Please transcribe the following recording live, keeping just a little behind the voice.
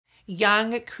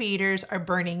Young creators are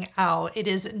burning out. It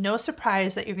is no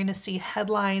surprise that you're going to see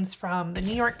headlines from the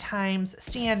New York Times,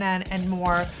 CNN, and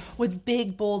more with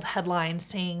big, bold headlines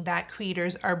saying that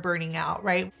creators are burning out,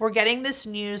 right? We're getting this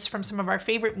news from some of our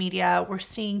favorite media. We're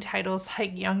seeing titles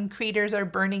like young creators are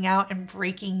burning out and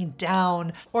breaking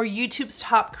down, or YouTube's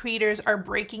top creators are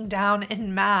breaking down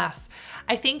en masse.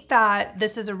 I think that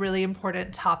this is a really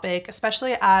important topic,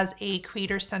 especially as a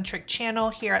creator-centric channel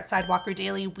here at Sidewalker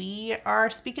Daily. We are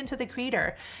speaking to the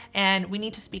creator and we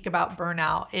need to speak about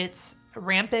burnout. It's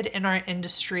rampant in our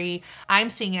industry.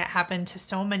 I'm seeing it happen to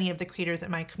so many of the creators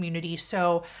in my community.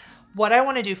 So what I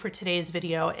want to do for today's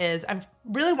video is I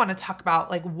really want to talk about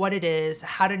like what it is,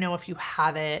 how to know if you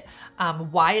have it,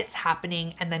 why it's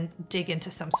happening, and then dig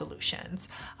into some solutions.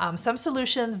 Some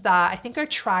solutions that I think are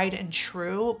tried and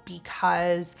true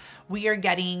because we are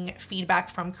getting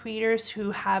feedback from creators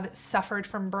who have suffered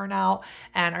from burnout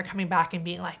and are coming back and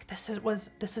being like, this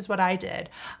is what I did.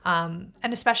 And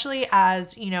especially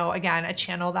as, you know, again, a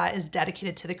channel that is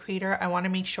dedicated to the creator, I want to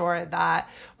make sure that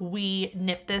we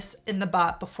nip this in the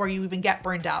butt before you even get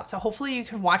burned out. So hopefully you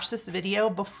can watch this video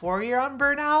before you're on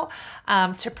burnout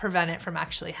to prevent it from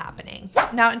actually happening.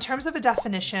 Now, in terms of a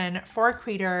definition for a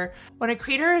creator, when a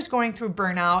creator is going through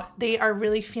burnout, they are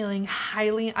really feeling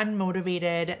highly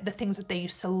unmotivated. The things that they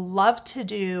used to love to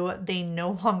do, they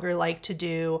no longer like to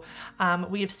do.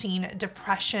 We have seen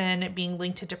depression being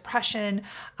linked to depression,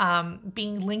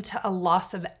 being linked to a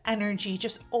loss of energy,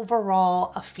 just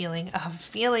overall a feeling of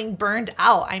feeling burned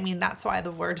out. I mean, that's why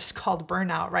the word is called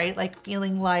burnout, right? Like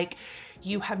feeling like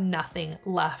you have nothing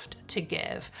left to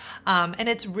give. And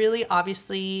it's really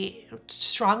obviously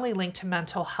strongly linked to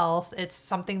mental health. It's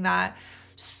something that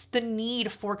the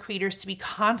need for creators to be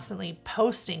constantly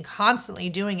posting, constantly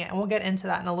doing it. And we'll get into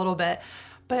that in a little bit.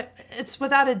 But it's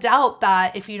without a doubt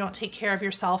that if you don't take care of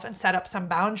yourself and set up some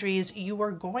boundaries, you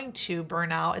are going to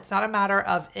burn out. It's not a matter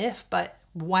of if, but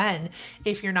when,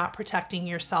 if you're not protecting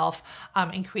yourself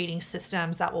and creating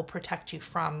systems that will protect you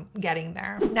from getting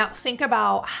there. Now, think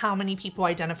about how many people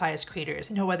identify as creators.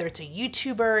 You know, whether it's a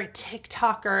YouTuber,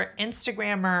 TikToker,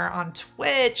 Instagrammer, on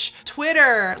Twitch,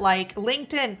 Twitter, like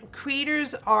LinkedIn,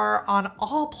 creators are on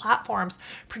all platforms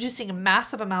producing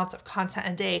massive amounts of content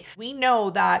a day. We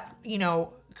know that, you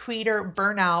know, creator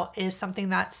burnout is something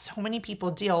that so many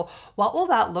people deal. What will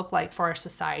that look like for our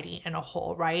society in a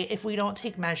whole, right? If we don't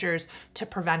take measures to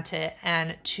prevent it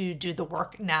and to do the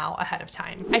work now ahead of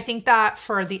time. I think that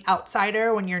for the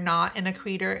outsider, when you're not in a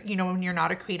creator, you know, when you're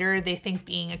not a creator, they think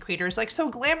being a creator is like so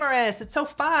glamorous. It's so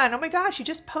fun. Oh my gosh, you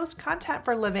just post content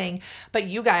for a living. But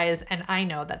you guys, and I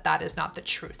know that that is not the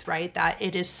truth, right? That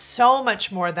it is so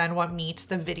much more than what meets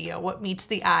the video, what meets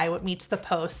the eye, what meets the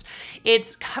post.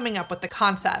 It's coming up with the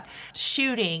concept,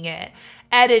 shooting it,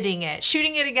 editing it,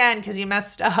 shooting it again because you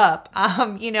messed up,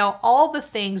 you know, all the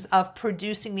things of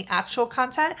producing the actual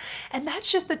content. And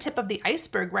that's just the tip of the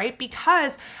iceberg, right?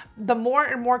 Because the more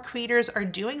and more creators are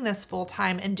doing this full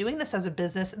time and doing this as a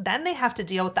business, then they have to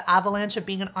deal with the avalanche of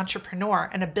being an entrepreneur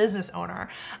and a business owner.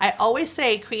 I always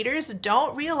say creators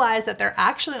don't realize that they're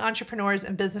actually entrepreneurs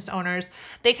and business owners.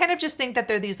 They kind of just think that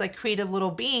they're these like creative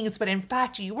little beings, but in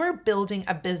fact, you are building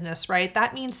a business, right?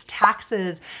 That means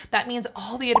taxes. That means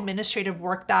all the administrative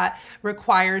work that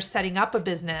requires setting up a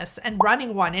business and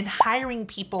running one and hiring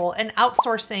people and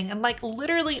outsourcing and like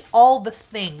literally all the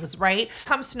things, right?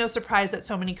 Comes to no surprise that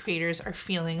so many creators are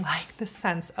feeling like the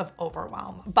sense of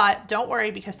overwhelm. But don't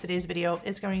worry, because today's video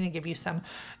is going to give you some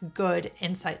good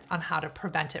insights on how to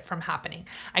prevent it from happening.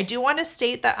 I do want to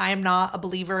state that I am not a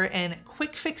believer in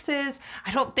quick fixes.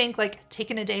 I don't think like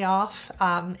taking a day off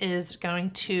is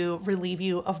going to relieve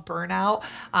you of burnout.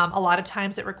 A lot of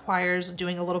times it requires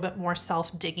doing a little bit more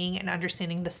self-digging and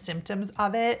understanding the symptoms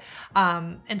of it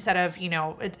instead of, you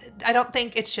know, I don't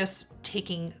think it's just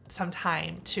taking some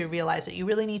time to realize that you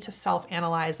really need to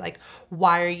self-analyze, like,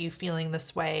 why are you feeling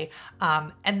this way?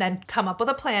 And then come up with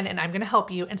a plan, and I'm going to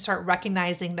help you and start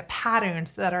recognizing the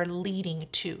patterns that are leading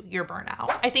to your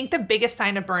burnout. I think the biggest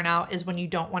sign of burnout is when you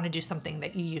don't want to do something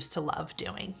that you used to love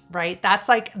doing, right? That's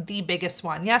like the biggest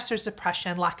one. Yes, there's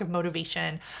depression, lack of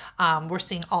motivation. We're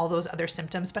seeing all those other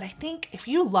symptoms, but I think if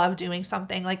you love doing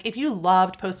something, like if you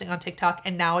loved posting on TikTok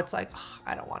and now it's like, oh,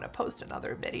 I don't want to post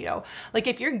another video. Like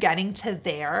if you're getting to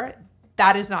there,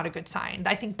 that is not a good sign.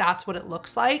 I think that's what it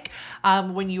looks like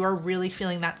when you are really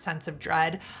feeling that sense of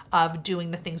dread of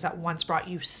doing the things that once brought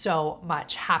you so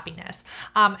much happiness.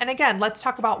 And again, let's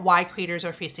talk about why creators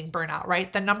are facing burnout,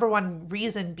 right? The number one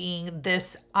reason being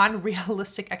this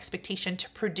unrealistic expectation to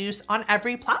produce on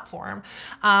every platform.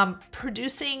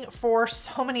 Producing for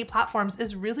so many platforms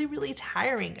is really, really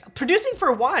tiring. Producing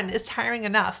for one is tiring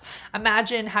enough.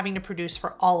 Imagine having to produce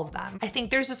for all of them. I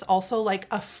think there's this also like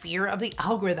a fear of the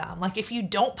algorithm. Like if you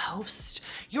don't post,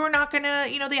 you're not gonna,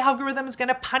 the algorithm is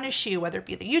gonna punish you, whether it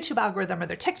be the YouTube algorithm or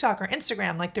the TikTok or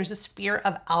Instagram. Like there's this fear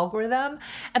of algorithm.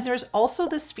 And there's also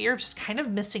this fear of just kind of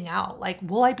missing out. Like,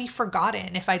 will I be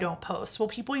forgotten if I don't post? Will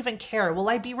people even care? Will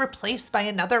I be replaced by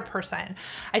another person?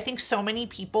 I think so many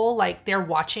people, like they're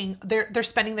watching, they're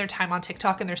spending their time on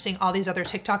TikTok and they're seeing all these other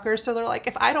TikTokers. So they're like,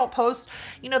 if I don't post,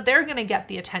 they're gonna get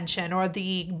the attention or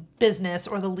the business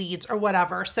or the leads or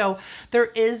whatever. So there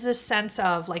is this sense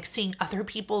of like seeing other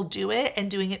people do it and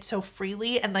doing it so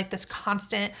freely and like this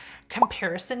constant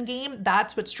comparison game.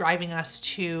 That's what's driving us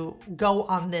to go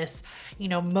on this,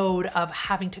 mode of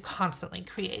having to constantly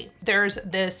create. There's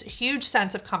this huge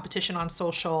sense of competition on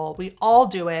social. We all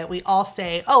do it. We all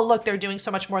say, oh, look, they're doing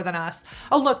so much more than us.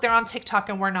 Oh, look, they're on TikTok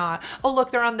and we're not. Oh,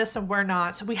 look, they're on this and we're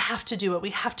not. So we have to do it.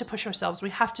 We have to push ourselves. We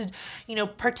have to,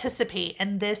 participate.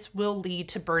 And this will lead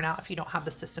to burnout if you don't have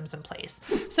the systems in place.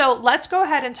 So let's go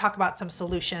ahead and talk about some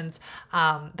solutions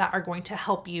that are going to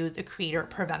help you, the creator,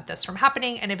 prevent this from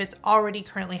happening. And if it's already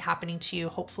currently happening to you,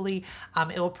 hopefully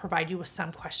it will provide you with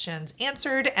some questions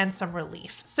answered and some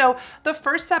relief. So the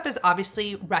first step is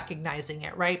obviously recognizing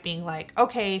it, right? Being like,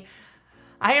 okay,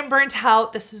 I am burnt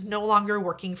out. This is no longer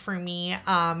working for me.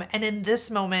 And in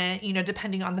this moment,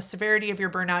 depending on the severity of your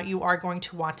burnout, you are going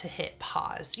to want to hit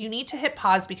pause. You need to hit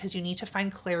pause because you need to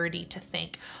find clarity to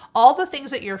think. All the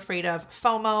things that you're afraid of,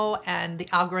 FOMO and the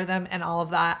algorithm and all of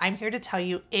that, I'm here to tell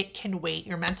you it can wait.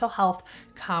 Your mental health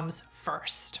comes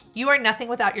first. You are nothing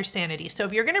without your sanity. So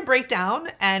if you're going to break down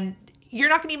and you're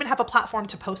not gonna even have a platform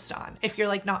to post on if you're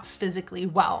like not physically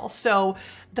well. So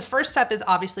the first step is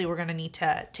obviously we're gonna need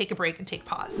to take a break and take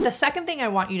pause. The second thing I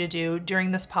want you to do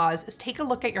during this pause is take a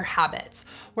look at your habits.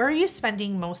 Where are you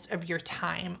spending most of your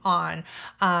time on?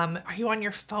 Are you on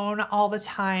your phone all the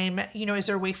time? Is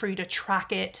there a way for you to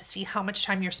track it to see how much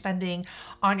time you're spending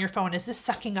on your phone? Is this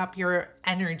sucking up your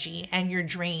energy and your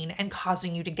drain and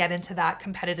causing you to get into that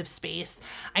competitive space?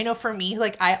 I know for me,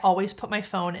 like I always put my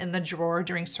phone in the drawer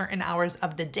during certain hours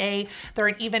of the day. There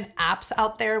are even apps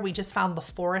out there. We just found the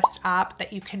Forest app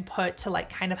that you can put to like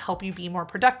kind of help you be more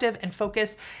productive and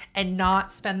focus and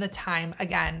not spend the time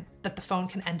again that the phone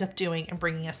can end up doing and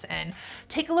bringing us in.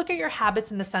 Take a look at your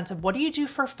habits in the sense of what do you do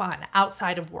for fun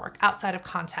outside of work, outside of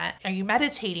content? Are you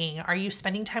meditating? Are you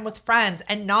spending time with friends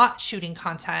and not shooting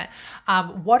content?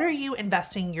 What are you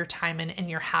investing your time in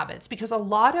your habits? Because a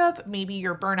lot of maybe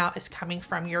your burnout is coming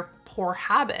from your poor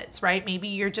habits, right? Maybe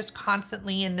you're just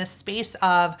constantly in this space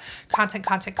of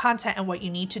content, and what you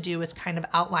need to do is kind of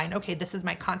outline, okay, this is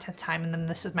my content time and then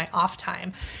this is my off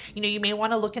time. You may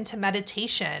want to look into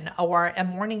meditation or a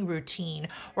morning routine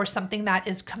or something that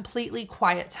is completely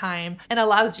quiet time and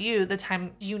allows you the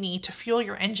time you need to fuel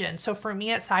your engine. So for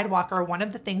me at Sidewalker, one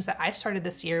of the things that I started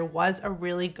this year was a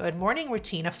really good morning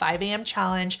routine, a 5 a.m.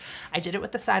 challenge. I did it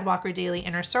with the Sidewalker Daily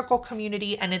Inner Circle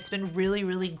community, and it's been really,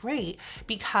 really great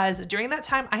because during that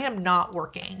time, I am not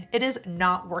working. It is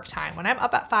not work time. When I'm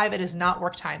up at 5, it is not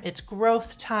work time. It's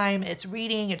growth time, it's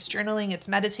reading, it's journaling, it's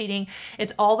meditating.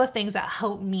 It's all the things that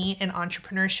help me in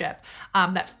entrepreneurship,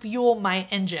 that fuel my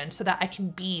engine so that I can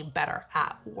be better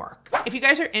at work. If you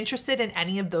guys are interested in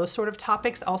any of those sort of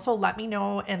topics, also let me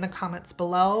know in the comments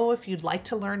below. If you'd like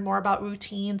to learn more about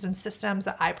routines and systems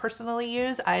that I personally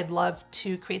use, I'd love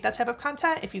to create that type of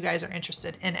content if you guys are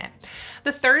interested in it.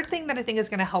 The third thing that I think is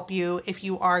going to help you if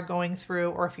you are going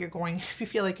through, or if you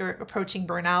feel like you're approaching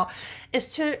burnout, is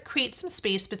to create some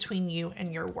space between you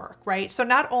and your work, right? So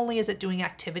not only is it doing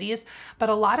activities, but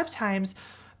a lot of times,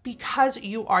 because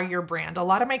you are your brand. A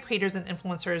lot of my creators and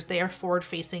influencers, they are forward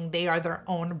facing, they are their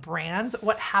own brands.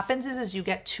 What happens is you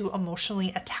get too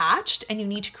emotionally attached and you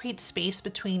need to create space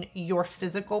between your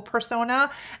physical persona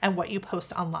and what you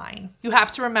post online. You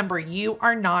have to remember you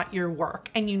are not your work,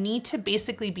 and you need to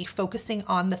basically be focusing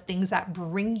on the things that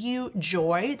bring you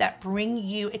joy, that bring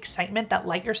you excitement, that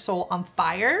light your soul on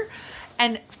fire,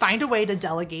 and find a way to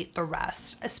delegate the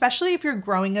rest. Especially if you're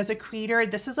growing as a creator,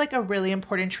 this is like a really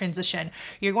important transition.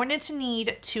 You're going to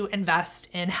need to invest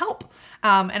in help.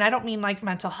 And I don't mean like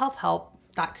mental health help.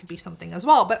 that could be something as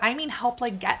well. But I mean help,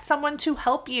 like get someone to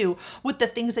help you with the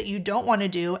things that you don't want to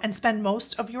do and spend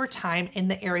most of your time in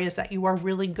the areas that you are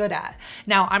really good at.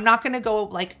 Now, I'm not going to go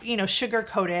like,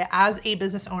 sugarcoat it. As a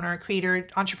business owner, creator,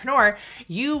 entrepreneur,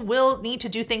 you will need to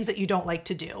do things that you don't like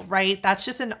to do, right? That's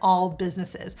just in all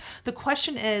businesses. The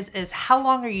question is how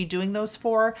long are you doing those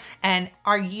for? And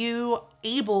are you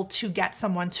able to get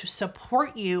someone to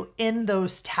support you in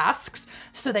those tasks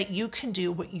so that you can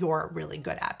do what you're really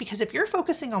good at? Because if you're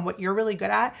focusing on what you're really good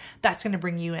at, that's going to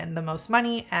bring you in the most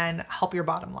money and help your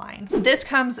bottom line. This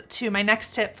comes to my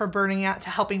next tip for burning out, to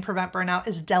helping prevent burnout,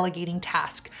 is delegating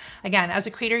tasks. Again, as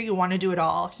a creator, you want to do it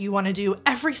all. You want to do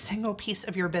every single piece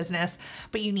of your business,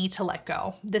 but you need to let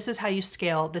go. This is how you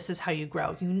scale. This is how you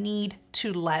grow. You need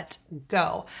to let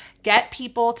go. Get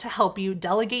people to help you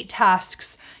delegate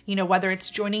tasks, whether it's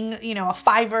joining, a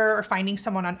Fiverr or finding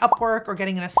someone on Upwork or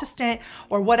getting an assistant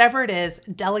or whatever it is.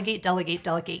 Delegate, delegate,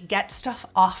 delegate. Get stuff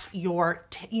off your,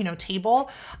 table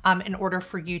in order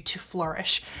for you to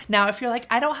flourish. Now, if you're like,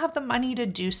 I don't have the money to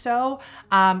do so,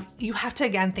 you have to,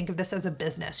 again, think of this as a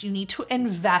business. You need to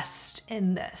invest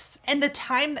in this. And the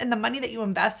time and the money that you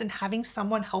invest in having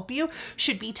someone help you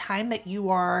should be time that you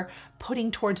are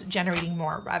putting towards generating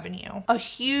more revenue. A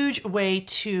huge way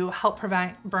to help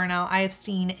prevent burnout I have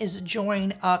seen is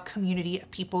join a community of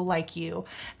people like you.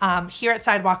 Here at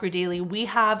Sidewalker Daily, we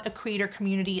have a creator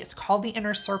community. It's called the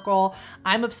Inner Circle.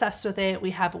 I'm obsessed with it.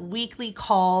 We have weekly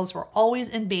calls. We're always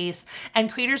in base,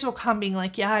 and creators will come being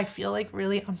like, yeah, I feel like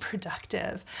really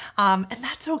unproductive. And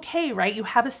that's okay, right? You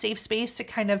have a safe space to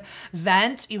kind of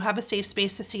vent. You have a safe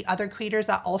space to see other creators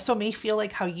that also may feel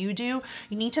like how you do.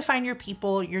 You need to find your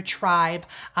people, your tribe.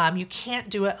 You can't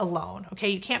do it alone, okay?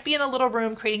 You can't be in a little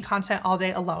room creating content all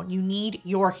day alone. You need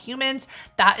your humans.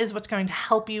 That is what's going to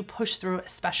help you push through,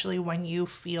 especially when you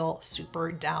feel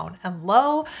super down and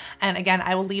low. And again,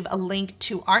 I will leave a link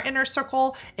to our Inner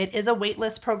Circle. It is a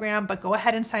waitlist program, but go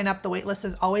ahead and sign up. The waitlist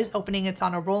is always opening. It's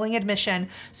on a rolling admission.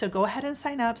 So go ahead and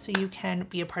sign up so you can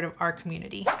be a part of our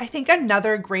community. I think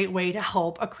another great way to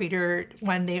help a creator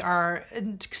when they are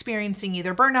experiencing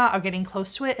either burnout or getting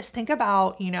close to it is think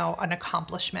about, an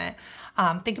accomplishment.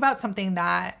 Think about something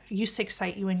that used to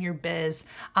excite you in your biz.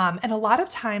 And a lot of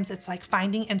times it's like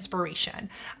finding inspiration.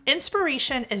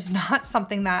 Inspiration is not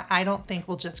something that I don't think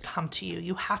will just come to you.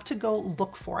 You have to go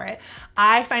look for it.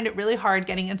 I find it really hard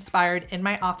getting inspired in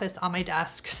my office on my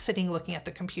desk, sitting looking at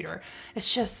the computer.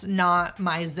 It's just not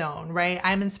my zone, right?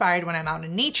 I'm inspired when I'm out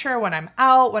in nature, when I'm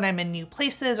out, when I'm in new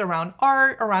places, around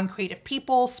art, around creative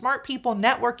people, smart people,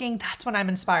 networking. That's when I'm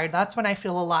inspired. That's when I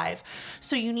feel alive.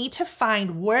 So you need to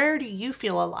find, where do you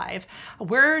feel alive?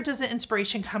 Where does the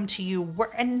inspiration come to you?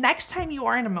 And next time you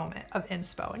are in a moment of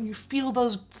inspo and you feel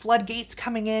those floodgates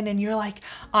coming in and you're like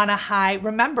on a high,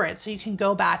 remember it so you can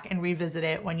go back and revisit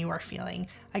it when you are feeling,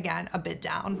 again, a bit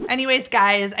down. Anyways,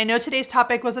 guys, I know today's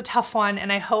topic was a tough one,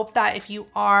 and I hope that if you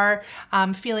are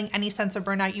feeling any sense of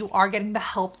burnout, you are getting the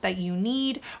help that you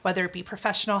need, whether it be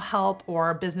professional help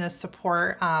or business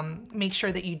support. Make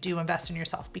sure that you do invest in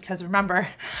yourself, because remember,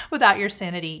 without your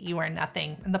sanity, you are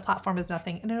nothing, and the platform is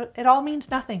nothing, and it all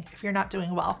means nothing if you're not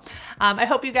doing well. I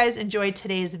hope you guys enjoyed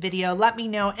today's video. Let me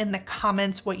know in the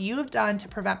comments what you have done to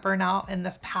prevent burnout in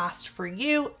the past for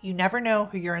you. You never know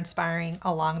who you're inspiring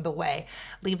along the way.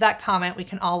 Leave that comment. We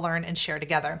can all learn and share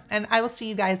together. And I will see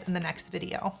you guys in the next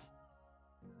video.